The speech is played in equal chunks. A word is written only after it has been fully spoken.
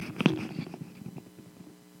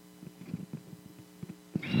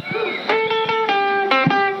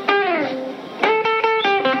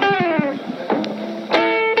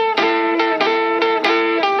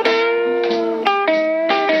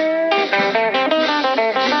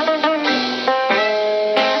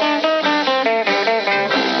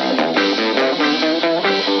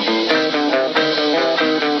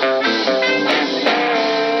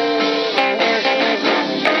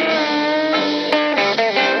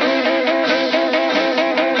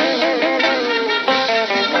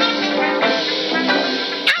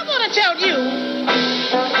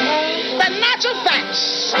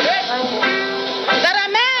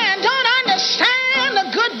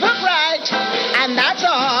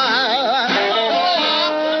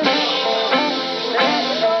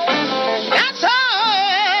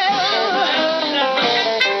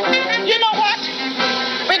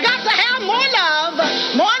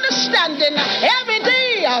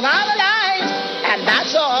of our life, and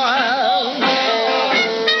that's all.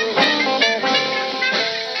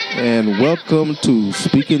 And welcome to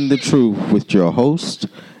Speaking the Truth with your host,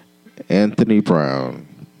 Anthony Brown.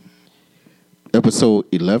 Episode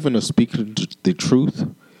 11 of Speaking the Truth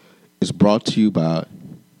is brought to you by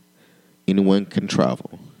Anyone Can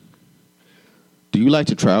Travel. Do you like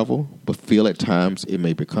to travel, but feel at times it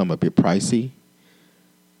may become a bit pricey?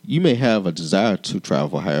 You may have a desire to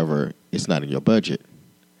travel, however, it's not in your budget.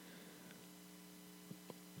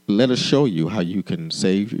 Let us show you how you can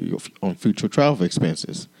save on future travel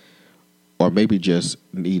expenses, or maybe just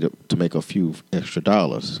need to make a few extra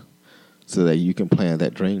dollars so that you can plan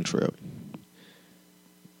that dream trip.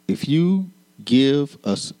 If you give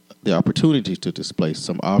us the opportunity to display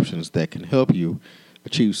some options that can help you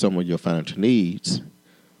achieve some of your financial needs,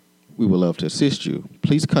 we would love to assist you.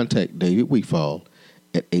 Please contact David Weefall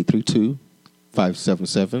at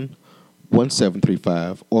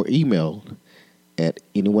 832-577-1735 or email at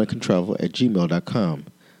anyonecantravel@gmail.com.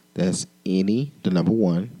 That's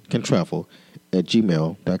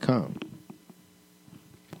cantravel@gmail.com.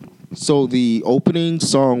 So the opening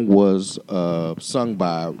song was sung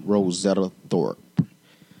by Rosetta Thorpe.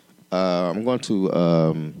 I'm going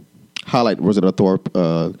to highlight Rosetta Thorpe.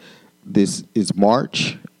 This is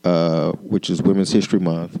March, which is Women's History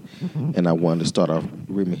Month, and I wanted to start off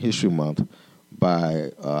Women's History Month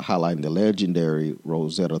by highlighting the legendary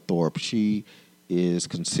Rosetta Thorpe. She is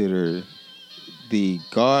considered the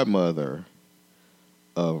godmother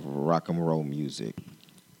of rock and roll music.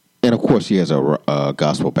 And, of course, she has a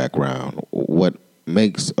gospel background. What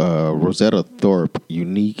makes Rosetta Thorpe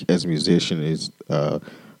unique as a musician is her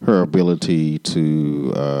ability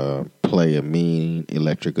to play a mean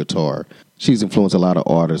electric guitar. She's influenced a lot of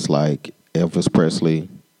artists like Elvis Presley,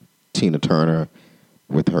 Tina Turner,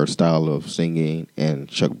 with her style of singing, and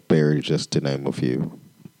Chuck Berry, just to name a few.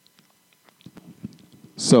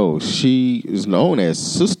 So she is known as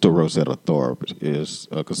Sister Rosetta Thorpe, is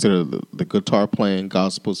considered the guitar-playing,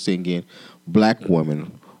 gospel-singing black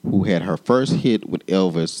woman who had her first hit with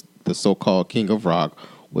Elvis, the so-called King of Rock,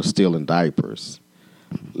 was still in diapers.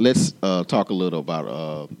 Let's talk a little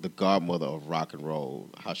about the godmother of rock and roll,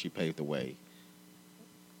 how she paved the way.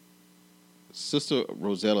 Sister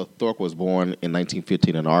Rosetta Thorpe was born in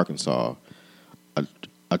 1915 in Arkansas.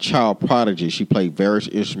 A child prodigy, she played various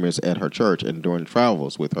instruments at her church and during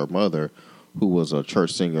travels with her mother, who was a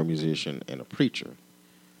church singer, musician, and a preacher.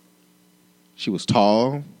 She was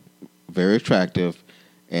tall, very attractive,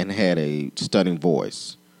 and had a stunning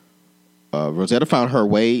voice. Rosetta found her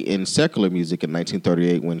way in secular music in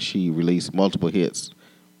 1938 when she released multiple hits,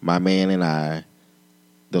 My Man and I,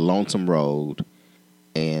 The Lonesome Road,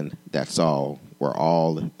 and That's All were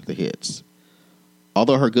all the hits.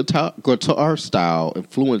 Although her guitar style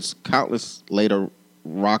influenced countless later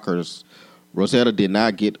rockers, Rosetta did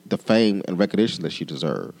not get the fame and recognition that she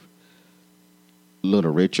deserved.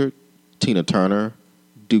 Little Richard, Tina Turner,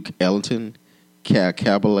 Duke Ellington, Cab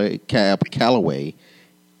Calloway,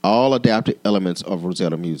 all adapted elements of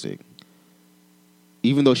Rosetta music.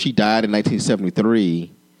 Even though she died in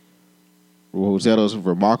 1973, Rosetta's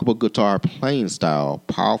remarkable guitar playing style,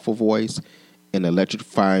 powerful voice, and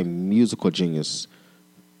electrifying musical genius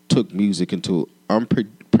took music into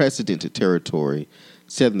unprecedented territory,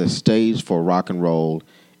 setting the stage for rock and roll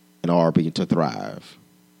and R&B to thrive.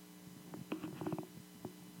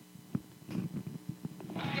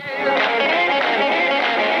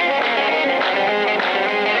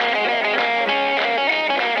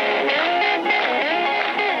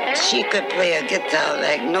 She could play a guitar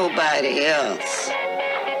like nobody else.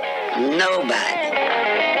 Nobody.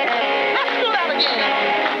 Let's do that again.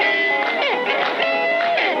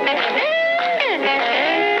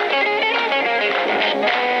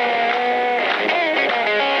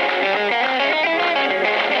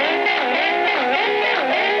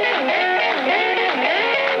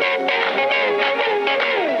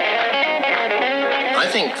 I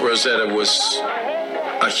think Rosetta was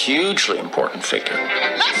a hugely important figure.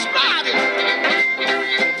 Let's ride it.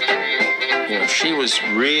 You know, she was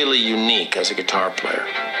really unique as a guitar player.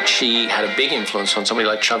 She had a big influence on somebody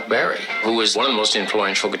like Chuck Berry, who was one of the most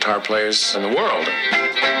influential guitar players in the world.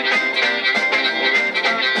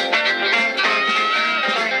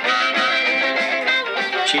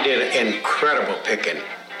 She did incredible picking.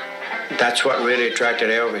 That's what really attracted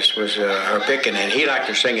Elvis was her picking, and he liked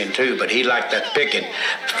her singing too, but he liked that picking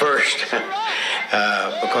first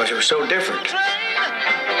because it was so different.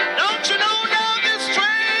 Don't you know now this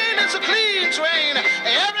train is a clean train?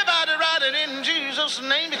 Everybody riding in Jesus'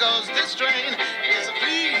 name because this train is a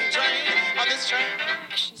clean train. Oh, this train.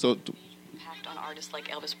 So artist like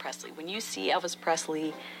Elvis Presley. When you see Elvis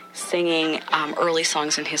Presley singing early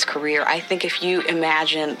songs in his career, I think if you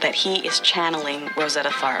imagine that he is channeling Rosetta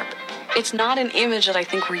Tharpe, it's not an image that I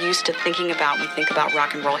think we're used to thinking about when we think about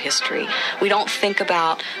rock and roll history. We don't think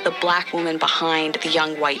about the black woman behind the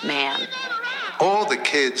young white man. All the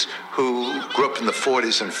kids who grew up in the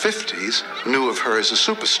 40s and 50s knew of her as a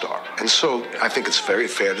superstar. And so I think it's very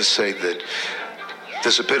fair to say that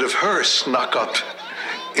there's a bit of her snuck up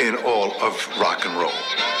in all of rock and roll.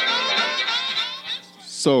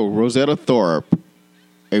 So, Rosetta Tharpe,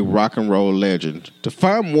 a rock and roll legend. To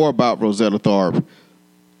find more about Rosetta Tharpe,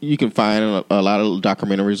 you can find a lot of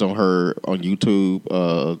documentaries on her on YouTube.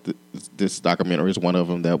 This documentary is one of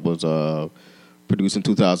them that was produced in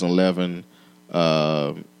 2011.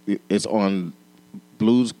 It's on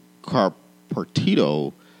Blues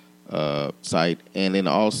Carpertito site, and then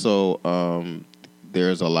also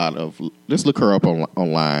there's a lot of, just look her up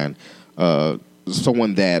online.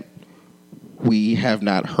 Someone that we have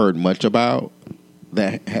not heard much about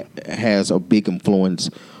that has a big influence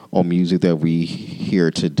on music that we hear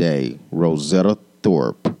today. Rosetta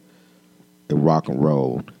Tharpe, a rock and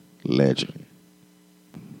roll legend.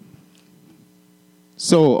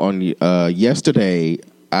 So on yesterday,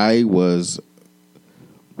 I went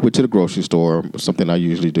to the grocery store, something I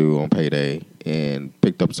usually do on payday, and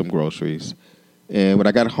picked up some groceries. And when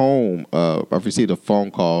I got home, I received a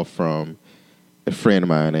phone call from a friend of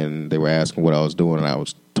mine, and they were asking what I was doing, and I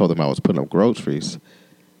told them I was putting up groceries.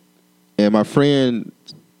 And my friend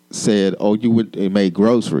said, "Oh, you made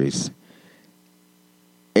groceries."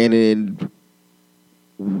 And then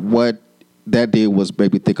what that did was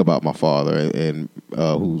maybe think about my father, and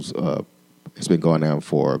who's it's been going on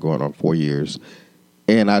 4 years.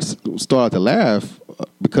 And I started to laugh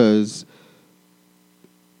because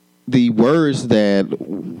the words that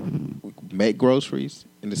make groceries,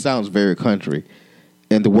 and it sounds very country,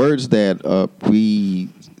 and the words that we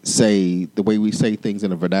say, the way we say things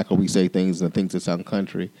in the vernacular, we say things and things that sound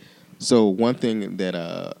country. So one thing that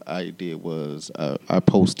I did was I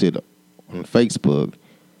posted on Facebook,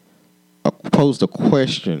 I posed a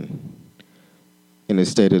question, and it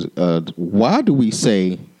stated, why do we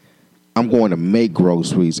say I'm going to make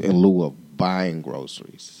groceries in lieu of buying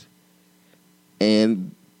groceries?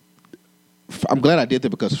 And I'm glad I did that,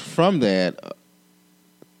 because from that,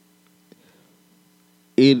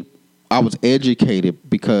 I was educated,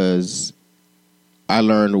 because I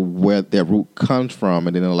learned where that root comes from.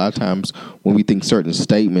 And then a lot of times when we think certain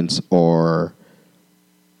statements are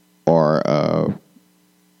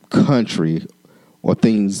country, or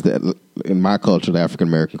things that in my culture, the African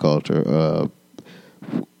American culture,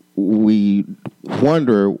 we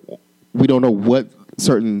wonder, we don't know what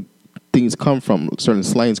certain things come from, certain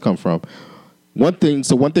slangs come from. One thing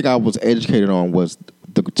I was educated on was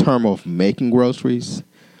the term of making groceries.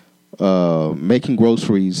 Making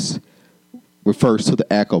groceries refers to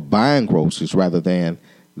the act of buying groceries rather than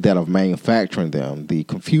that of manufacturing them. The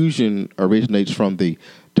confusion originates from the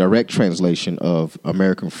direct translation of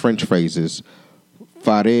American French phrases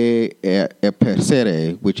 "faire et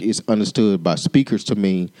payer," which is understood by speakers to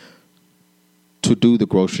mean to do the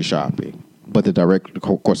grocery shopping. But the direct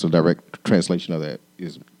translation of that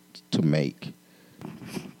is to make.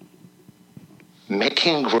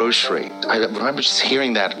 Making grocery. I remember just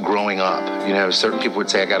hearing that growing up. You know, certain people would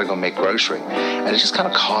say, I got to go make grocery. And it just kind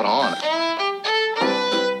of caught on.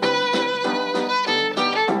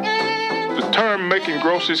 The term making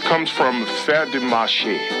groceries comes from faire de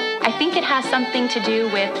marché. I think it has something to do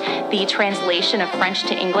with the translation of French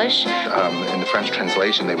to English. In the French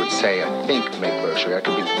translation, they would say, I think, make grocery. I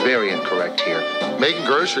could be very incorrect here. Making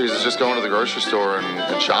groceries is just going to the grocery store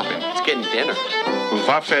and shopping. It's getting dinner.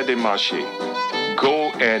 Va faire des marchés.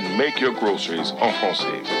 Go and make your groceries en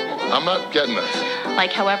français. I'm not getting this.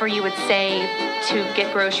 Like however you would say to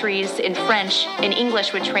get groceries in French, in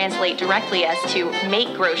English would translate directly as to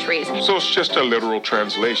make groceries. So it's just a literal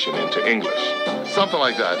translation into English. Something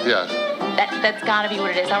like that, yeah. That's got to be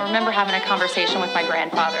what it is. I remember having a conversation with my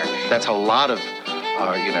grandfather. That's a lot of,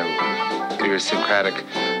 idiosyncratic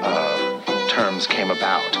terms came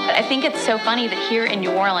about. I think it's so funny that here in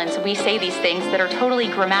New Orleans, we say these things that are totally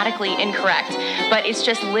grammatically incorrect, but it's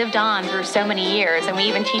just lived on through so many years, and we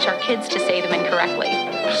even teach our kids to say them incorrectly.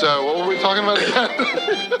 So what were we talking about again?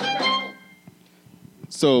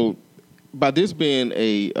 So by this being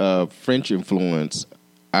a French influence,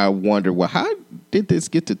 I wonder, well, how did this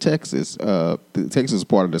get to Texas? Texas is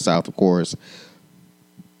part of the South, of course.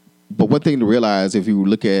 But one thing to realize, if you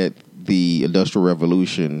look at the Industrial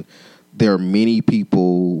Revolution, there are many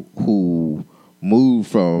people who moved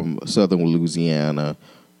from southern Louisiana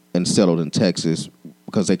and settled in Texas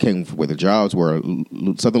because they came where the jobs were.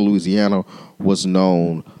 Southern Louisiana was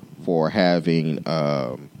known for having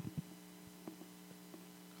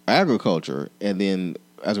agriculture, and then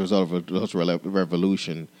as a result of the Industrial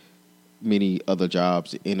Revolution, many other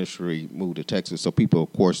jobs, industry moved to Texas. So people,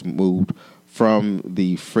 of course, moved from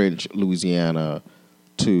the French Louisiana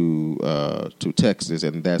to Texas,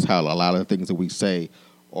 and that's how a lot of the things that we say,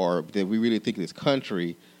 or that we really think this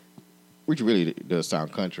country, which really does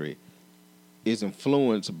sound country, is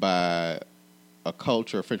influenced by a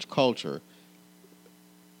culture, French culture.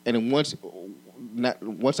 And then once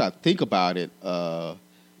I think about it,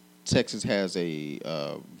 Texas has a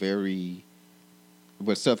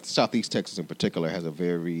but Southeast Texas in particular has a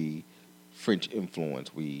very French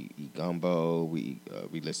influence. We eat gumbo, we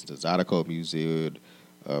listen to Zydeco music.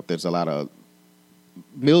 There's a lot of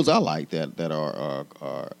meals I like that are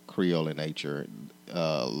Creole in nature. There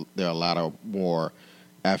are a lot of more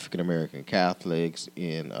African American Catholics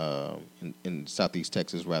in Southeast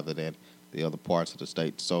Texas rather than the other parts of the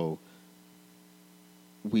state. So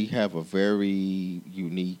we have a very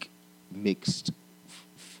unique mixed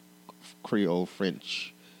Creole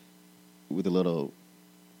French with a little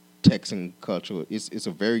Texan culture. It's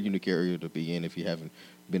a very unique area to be in if you haven't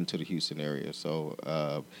been to the Houston area.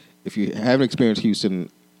 So if you haven't experienced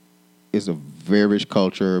Houston, it's a very rich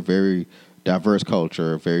culture, very diverse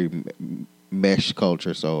culture, very mesh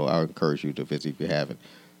culture. So I encourage you to visit if you haven't.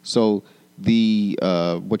 So the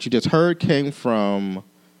what you just heard came from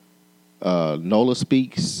Nola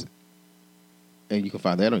Speaks, and you can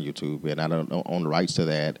find that on YouTube. And I don't own the rights to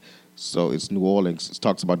that. So it's New Orleans. It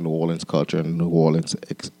talks about New Orleans culture and New Orleans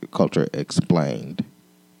culture explained.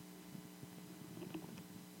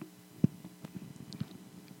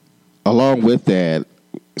 Along with that,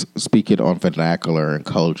 speaking on vernacular and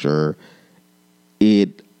culture,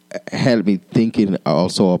 it had me thinking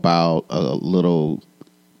also about a little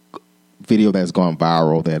video that's gone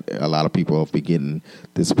viral that a lot of people have been getting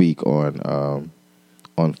this week on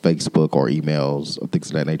Facebook or emails or things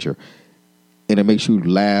of that nature. And it makes you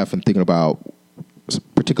laugh and thinking about,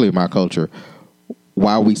 particularly in my culture,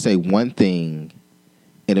 why we say one thing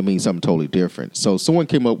and it means something totally different. So someone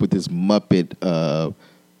came up with this Muppet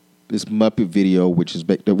video,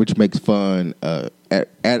 which makes fun at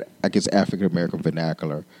I guess African American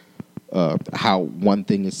vernacular, how one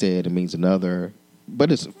thing is said it means another,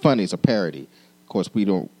 but it's funny. It's a parody. Of course,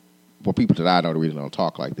 for people that I know, really don't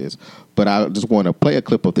talk like this. But I just want to play a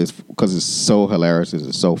clip of this because it's so hilarious.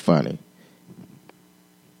 It's so funny.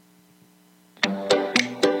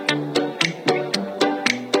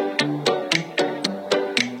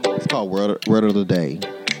 It's called Word of the Day.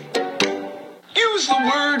 Use the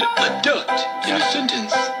word adduct in a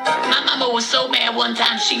sentence. My mama was so mad one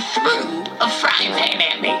time she threw a frying pan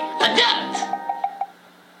at me. Adduct.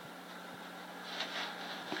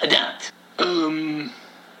 Adduct.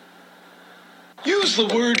 Use the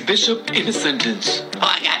word bishop in a sentence. Oh,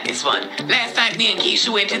 I got this one. Last night me and Keisha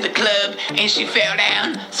went to the club and she fell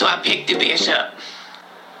down, so I picked the bishop.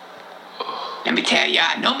 Let me tell you,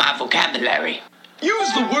 I know my vocabulary.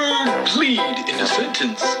 Use the word plead in a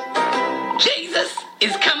sentence. Jesus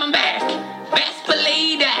is coming back. Best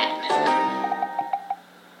believe that.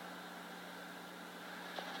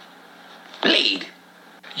 Bleed.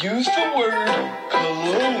 Use the word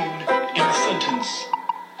cologne in a sentence.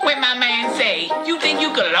 When my man say, you think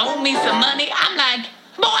you could loan me some money? I'm like,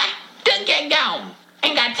 boy, done get gone.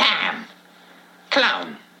 Ain't got time.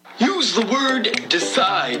 Clown. Use the word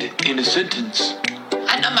decide in a sentence.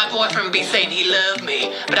 I know my boyfriend be saying he love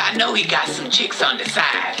me, but I know he got some chicks on the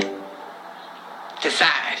side.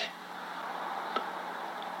 Decide.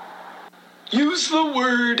 Use the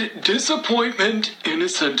word disappointment in a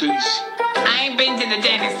sentence. I ain't been to the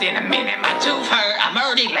dentist in a minute. My tooth hurt. I'm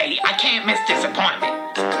already late. I can't miss disappointment.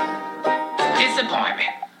 Disappointment.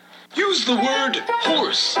 Use the word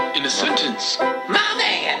horse in a sentence. My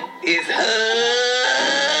man is hung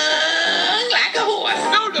like a horse.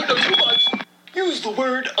 No, too much. Use the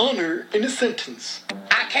word honor in a sentence.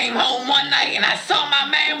 I came home one night and I saw my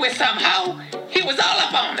man with some hoe. He was all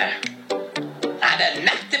up on her. I done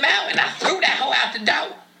knocked him out and I threw that hoe out the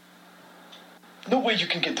door. No way you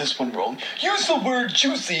can get this one wrong. Use the word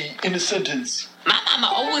juicy in a sentence. My mama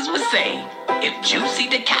always would say, if juicy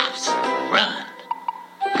the cops, run.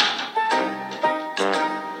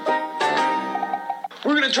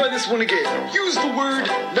 We're gonna try this one again. Use the word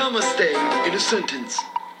namaste in a sentence.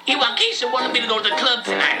 Keisha wanted me to go to the club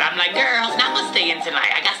tonight. I'm like, girl, namaste in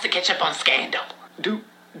tonight. I got to catch up on Scandal. Do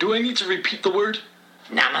I need to repeat the word?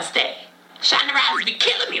 Namaste. Shonda Rhimes be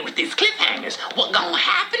killing me with these cliffhangers. What gonna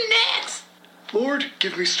happen next? Lord,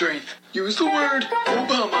 give me strength. Use the word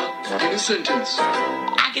Obama in a sentence.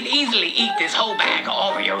 I could easily eat this whole bag of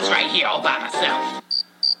Oreos right here all by myself.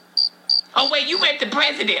 Oh, wait, you meant the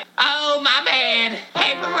president. Oh, my bad.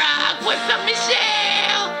 Hey, Barack, what's up,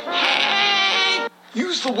 Michelle? Hey.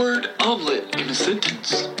 Use the word omelet in a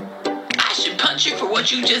sentence. I should punch you for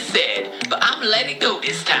what you just said, but I'm gonna let it go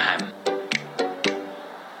this time.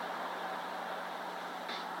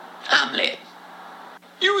 Omelet.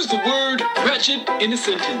 Use the word ratchet in a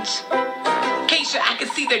sentence. Keisha, I can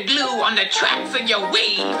see the glue on the tracks of your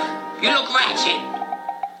weave. You look ratchet.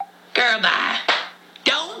 Girl, bye.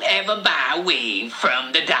 Don't ever buy a weave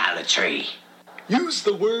from the Dollar Tree. Use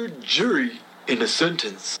the word jury in a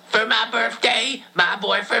sentence. For my birthday, my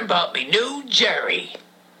boyfriend bought me new jury.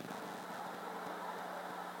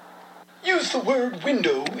 Use the word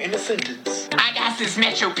window in a sentence. I got this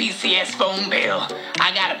Metro PCS phone bill.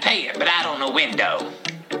 I gotta pay it, but I don't know window.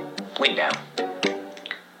 Window.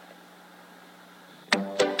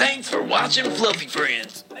 Thanks for watching Fluffy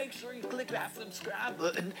Friends. Make sure you click that subscribe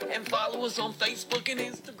button and follow us on Facebook and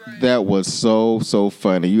Instagram. That was so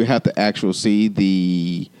funny. You have to actually see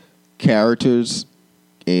the characters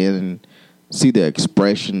and see the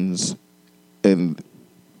expressions, and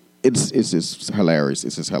it's just hilarious.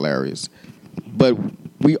 It's just hilarious. But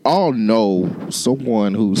we all know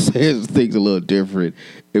someone who says things a little different.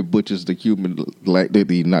 It butchers the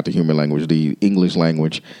not the human language, the English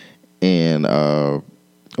language, and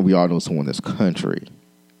we all know someone that's country,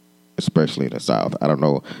 especially in the South. I don't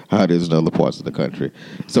know how it is in other parts of the country.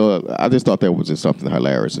 So I just thought that was just something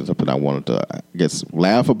hilarious and something I wanted to, I guess,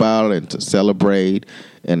 laugh about and to celebrate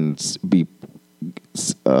and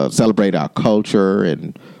celebrate our culture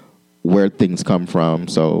and where things come from.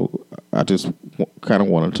 So I just kind of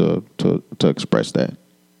wanted to express that.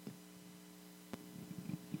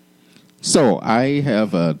 So I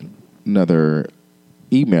have another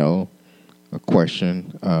email, a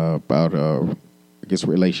question about, I guess,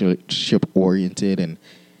 relationship-oriented and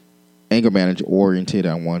anger management-oriented.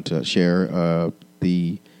 I want to share.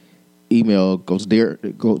 The email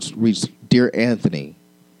reads, Dear Anthony,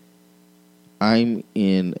 I'm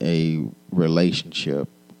in a relationship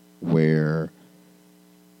where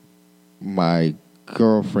my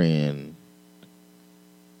girlfriend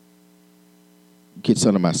gets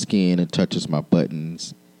under my skin and touches my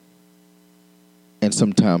buttons, and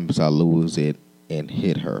sometimes I lose it and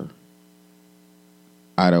hit her.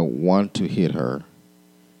 I don't want to hit her,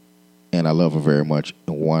 and I love her very much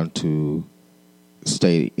and want to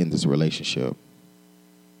stay in this relationship.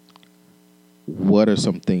 What are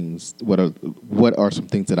some things? What are some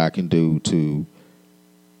things that I can do to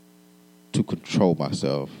control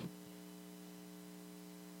myself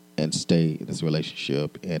and stay in this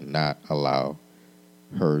relationship and not allow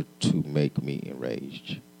her to make me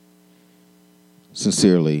enraged?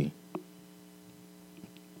 Sincerely,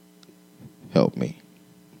 help me.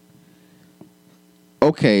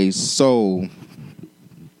 Okay, so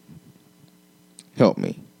help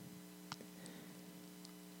me.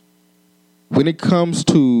 When it comes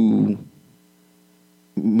to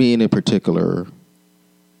men in particular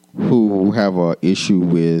who have an issue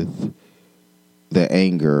with the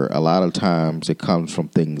anger, a lot of times it comes from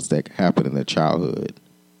things that happen in their childhood.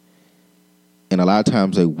 And a lot of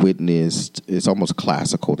times they witnessed, it's almost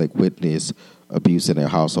classical, they witness abuse in their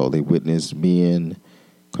household. They witness men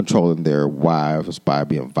controlling their wives by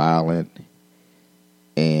being violent,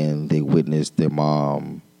 and they witness their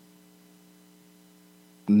mom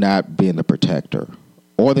not being a protector.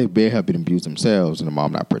 Or they may have been abused themselves and the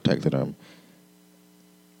mom not protected them.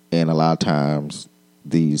 And a lot of times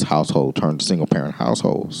these households turn to single-parent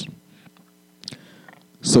households.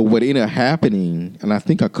 So what ended up happening, and I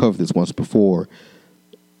think I covered this once before,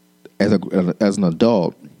 as an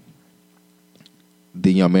adult,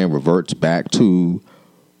 the young man reverts back to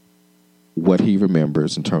what he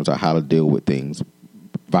remembers in terms of how to deal with things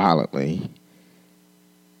violently.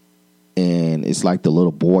 And it's like the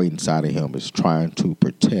little boy inside of him is trying to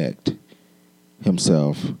protect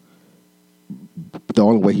himself. The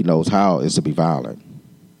only way he knows how is to be violent.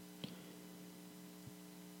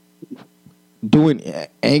 Doing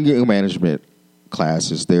anger management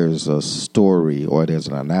classes, there's a story or there's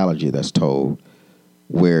an analogy that's told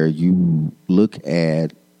where you look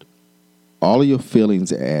at all of your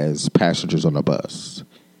feelings as passengers on a bus.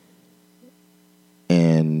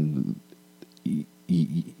 And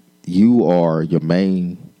you are your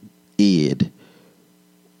main id,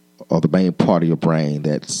 or the main part of your brain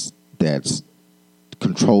that's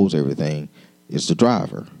controls everything, is the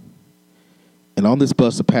driver. And on this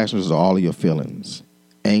bus, the passengers are all of your feelings: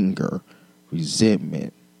 anger,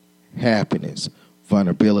 resentment, happiness,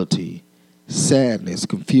 vulnerability, sadness,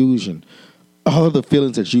 confusion, all of the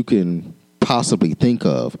feelings that you can possibly think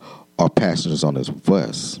of are passengers on this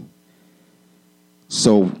bus.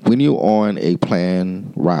 So when you're on a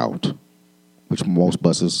planned route, which most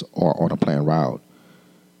buses are on a planned route,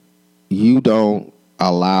 you don't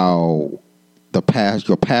allow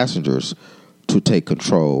your passengers to take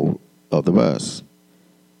control of the bus.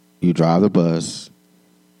 You drive the bus,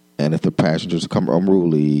 and if the passengers come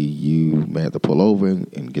unruly, you may have to pull over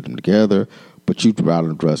and get them together, but you drive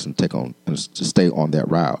the bus and to stay on that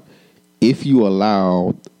route. If you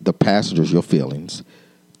allow the passengers, your feelings,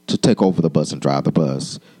 to take over the bus and drive the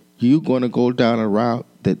bus, you're going to go down a route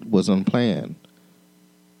that was unplanned.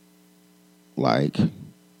 Like,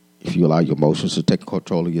 if you allow your emotions to take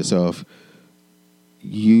control of yourself,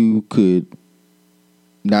 you could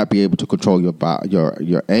not be able to control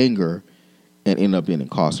your anger and end up being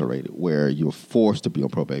incarcerated, where you're forced to be on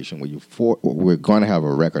probation, where we're going to have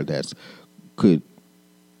a record that could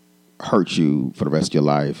hurt you for the rest of your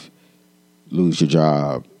life, lose your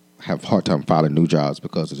job, have a hard time finding new jobs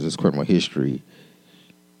because of this criminal history,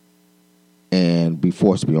 and be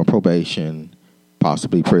forced to be on probation,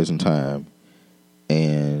 possibly prison time,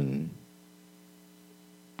 and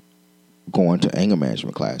going to anger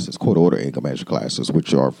management classes, court order anger management classes,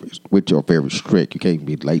 which are very strict. You can't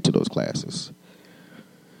be late to those classes.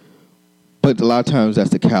 But a lot of times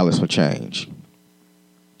that's the catalyst for change.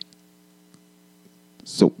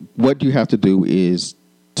 So what you have to do is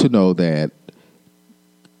to know that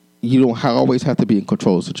you don't always have to be in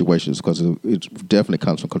control of situations, because it definitely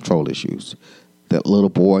comes from control issues. That little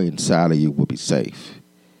boy inside of you will be safe.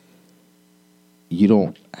 You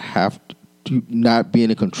don't have to not being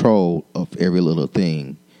in control of every little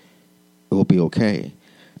thing. It will be okay.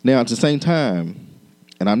 Now, at the same time,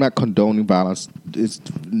 and I'm not condoning violence, it's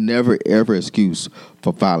never ever excuse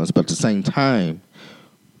for violence, but at the same time,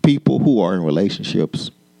 people who are in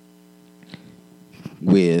relationships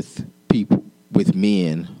with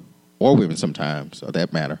men or women sometimes, or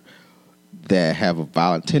that matter, that have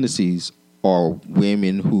violent tendencies are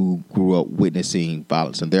women who grew up witnessing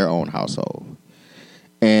violence in their own household.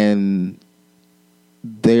 And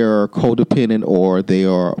they are codependent, or they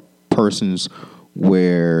are persons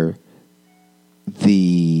where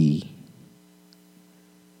the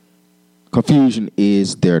confusion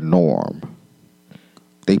is their norm.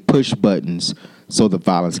 They push buttons so the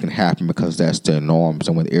violence can happen because that's their norms.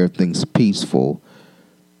 And when everything's peaceful,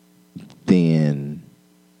 then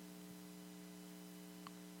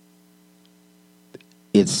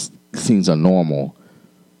it seems unnormal.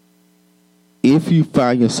 If you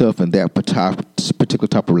find yourself in that particular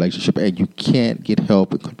type of relationship and you can't get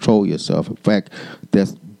help and control yourself, in fact,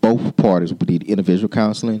 that's both parties would need individual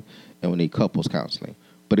counseling and we need couples counseling.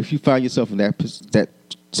 But if you find yourself in that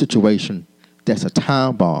situation, that's a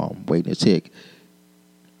time bomb waiting to tick.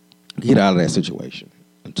 Get out of that situation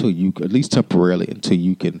until you, at least temporarily, until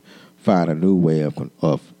you can find a new way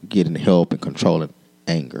of getting help and controlling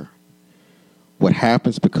anger. What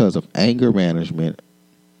happens because of anger management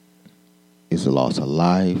is the loss of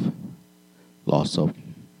life, loss of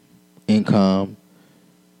income.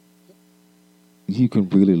 You can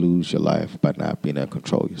really lose your life by not being able to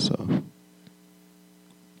control yourself.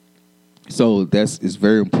 So it's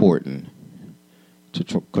very important to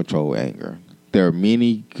control anger. There are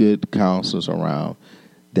many good counselors around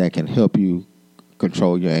that can help you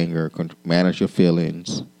control your anger, manage your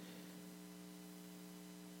feelings,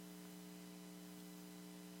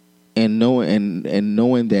 and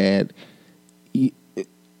knowing that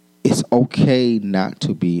it's okay not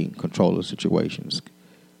to be in control of situations,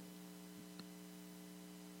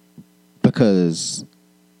 because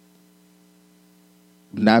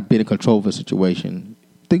not being in control of a situation,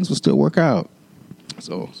 things will still work out.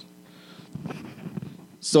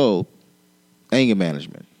 So anger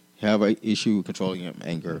management. You have an issue with controlling your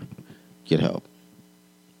anger, get help.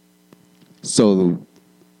 So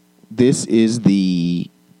this is the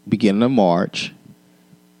beginning of March,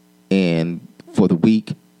 and for the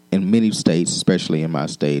week in many states, especially in my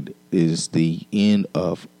state, is the end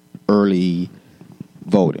of early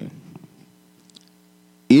voting.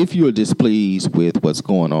 If you're displeased with what's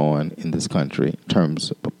going on in this country in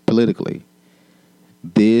terms of politically,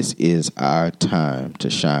 this is our time to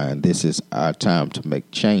shine. This is our time to make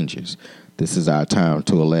changes. This is our time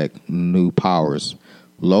to elect new powers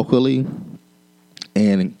locally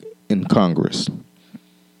and in Congress.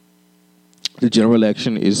 The general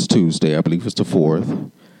election is Tuesday. I believe it's the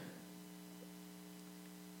 4th.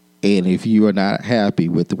 And if you are not happy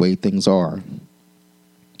with the way things are,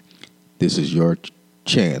 this is your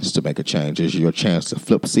chance to make a change. This is your chance to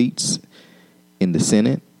flip seats in the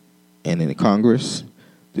Senate and in the Congress.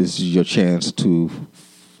 This is your chance to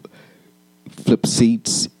flip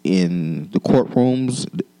seats in the courtrooms,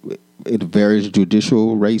 in the various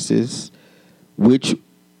judicial races, which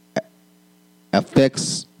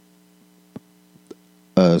affects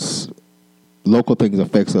us. Local things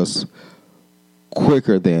affects us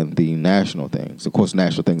quicker than the national things. Of course,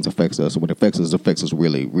 national things affects us. When it affects us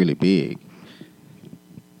really, really big.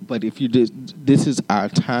 But if you this is our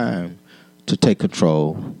time to take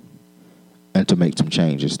control and to make some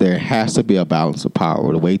changes. There has to be a balance of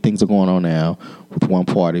power. The way things are going on now, with one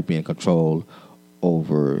party being controlled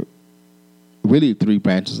over really three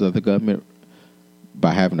branches of the government,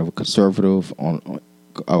 by having a conservative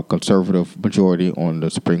majority on the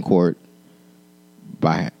Supreme Court,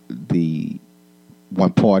 by the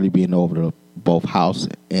one party being over the both House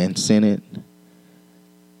and Senate,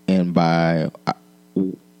 and by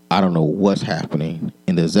I don't know what's happening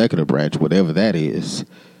in the executive branch, whatever that is.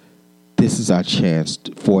 This is our chance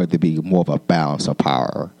for it to be more of a balance of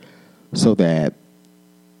power, so that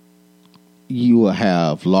you will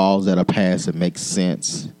have laws that are passed that make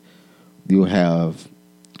sense. You'll have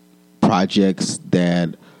projects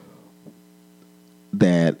that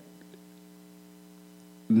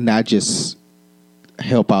not just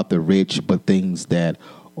help out the rich, but things that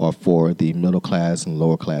are for the middle class and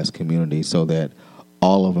lower class community, so that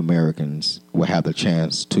all of Americans will have the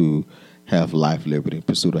chance to have life, liberty,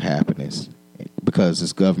 pursuit of happiness. Because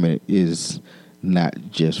this government is not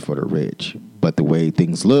just for the rich, but the way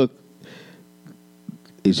things look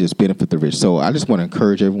is just benefit the rich. So I just want to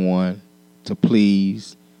encourage everyone to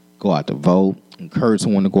please go out to vote. Encourage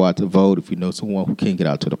someone to go out to vote. If you know someone who can't get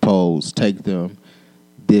out to the polls, take them.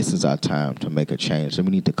 This is our time to make a change. And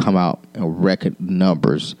we need to come out and record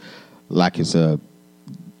numbers like it's a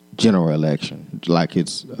general election, like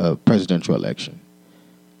it's a presidential election.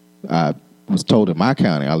 I was told in my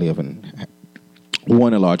county, I live in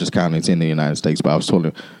one of the largest counties in the United States, but I was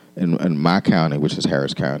told in my county, which is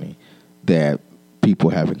Harris County, that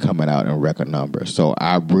people have been coming out in record numbers. So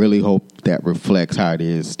I really hope that reflects how it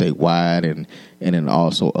is statewide and in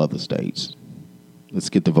also other states. Let's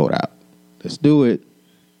get the vote out. Let's do it.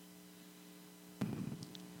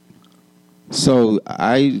 So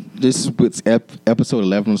this is episode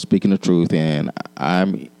 11 of Speaking the Truth, and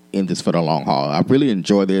I'm in this for the long haul. I really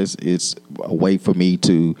enjoy this. It's a way for me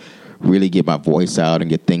to really get my voice out and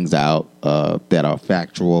get things out that are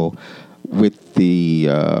factual. With the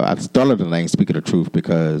I started the name Speaking the Truth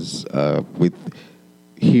because with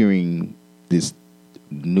hearing this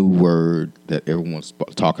new word that everyone's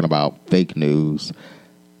talking about, fake news,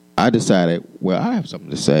 I decided, well, I have something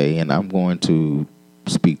to say, and I'm going to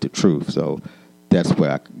speak the truth. So that's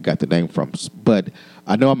where I got the name from. But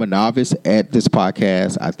I know I'm a novice at this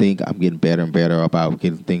podcast. I think I'm getting better and better about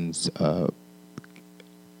getting things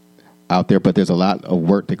out there. But there's a lot of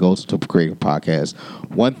work that goes into creating a podcast.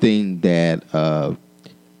 One thing that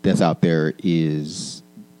that's out there is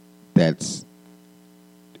that's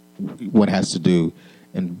what has to do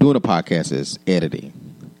in doing a podcast is editing.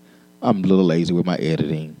 I'm a little lazy with my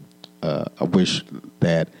editing. I wish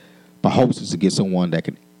that my hopes is to get someone that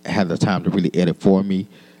can have the time to really edit for me.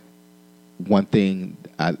 One thing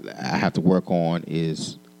I have to work on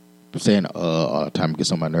is saying all the time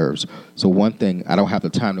gets on my nerves. So one thing, I don't have the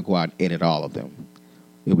time to go out and edit all of them.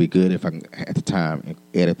 It'll be good if I can have the time and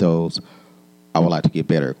edit those. I would like to get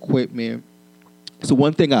better equipment. So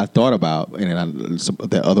one thing I thought about, and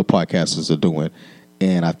that other podcasters are doing,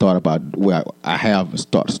 and I thought about I have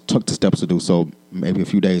took the steps to do so. Maybe a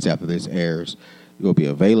few days after this airs, it will be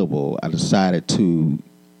available. I decided to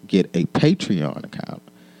get a Patreon account,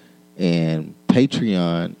 and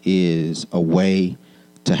Patreon is a way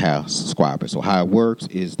to have subscribers. So how it works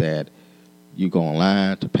is that you go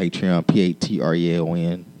online to Patreon,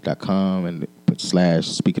 patreon.com, and /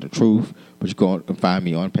 Speaking the Truth. But you go and find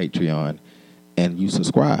me on Patreon, and you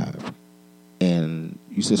subscribe. And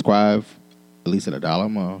you subscribe at least at $1 a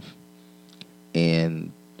month,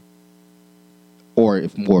 or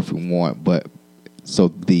if you want. But so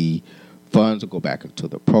the funds will go back into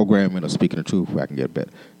the programming of Speaking the Truth, where I can get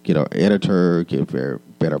an editor, get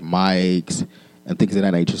better mics, and things of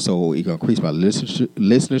that nature. So it can increase my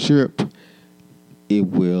listenership. It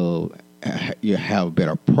will you have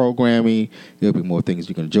better programming. There'll be more things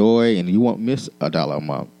you can enjoy, and you won't miss $1 a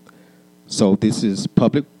month. So this is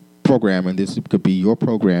public programming. This could be your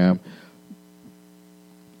program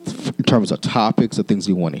in terms of topics or things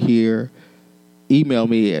you want to hear. Email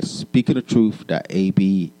me at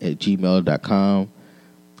speakingthetruth.ab@gmail.com.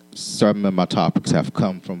 Some of my topics have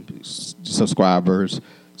come from subscribers.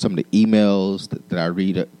 Some of the emails that I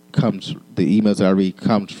read comes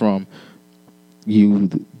from you,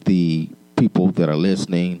 the people that are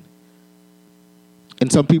listening,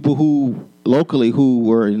 and some people who locally who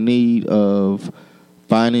were in need of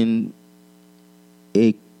finding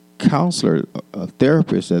a counselor, a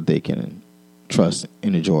therapist that they can trust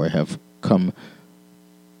and enjoy, have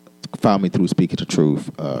found me through Speaking the Truth.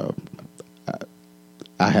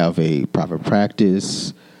 I have a private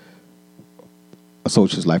practice,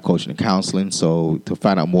 Associates Life Coaching and Counseling. So to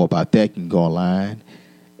find out more about that, you can go online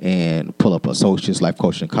and pull up Associates Life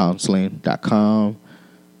Coaching and Counseling.com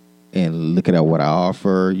and look at what I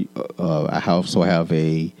offer. I also have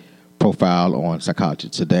a profile on Psychology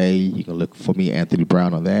Today. You can look for me, Anthony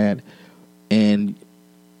Brown, on that. And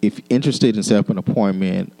if you're interested in setting up an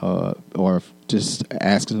appointment or just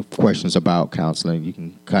asking questions about counseling, you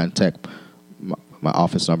can contact my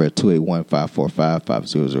office number at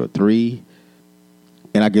 281-545-5003.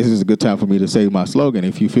 And I guess it's a good time for me to say my slogan.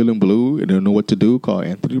 If you're feeling blue and don't know what to do, call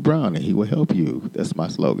Anthony Brown and he will help you. That's my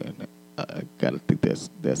slogan. I gotta think that's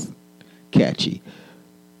catchy.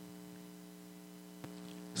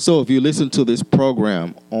 So if you listen to this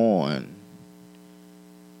program on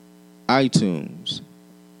iTunes,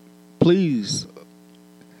 please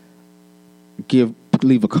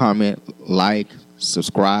leave a comment, like,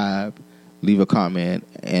 subscribe, leave a comment,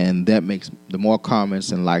 and that makes the more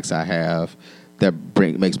comments and likes I have, that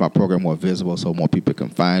makes my program more visible so more people can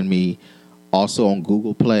find me. Also on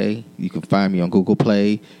Google Play, you can find me on Google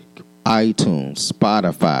Play, iTunes,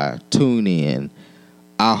 Spotify, TuneIn,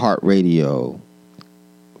 iHeartRadio,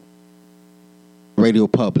 Radio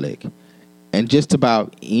Public, and just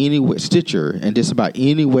about anywhere, Stitcher, and just about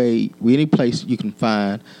any place you can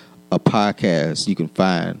find a podcast, you can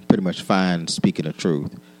pretty much find Speaking the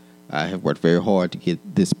Truth. I have worked very hard to get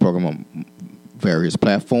this program on various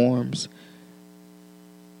platforms.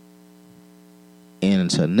 And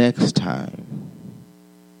until next time,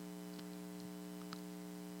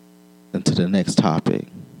 until the next topic,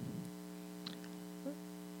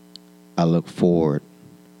 I look forward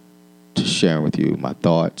to sharing with you my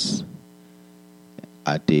thoughts,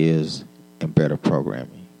 ideas, and better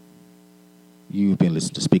programming. You've been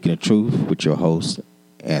listening to Speaking the Truth with your host,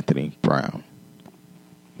 Anthony Brown.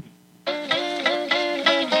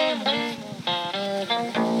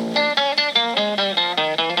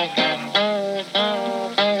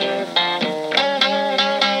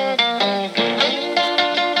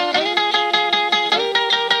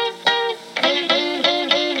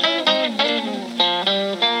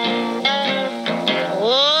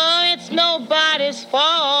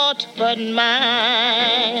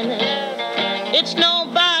 It's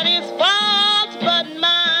nobody's fault but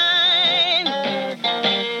mine.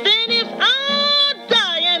 Then if I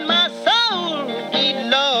die and my soul be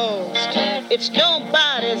lost, it's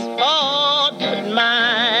nobody's fault but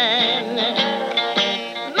mine.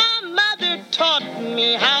 My mother taught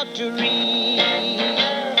me how to read.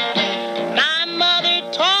 My mother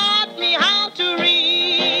taught me how to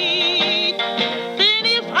read. Then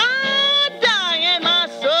if I die and my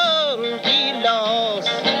soul be lost,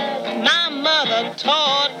 my mother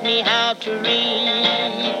taught me how to read.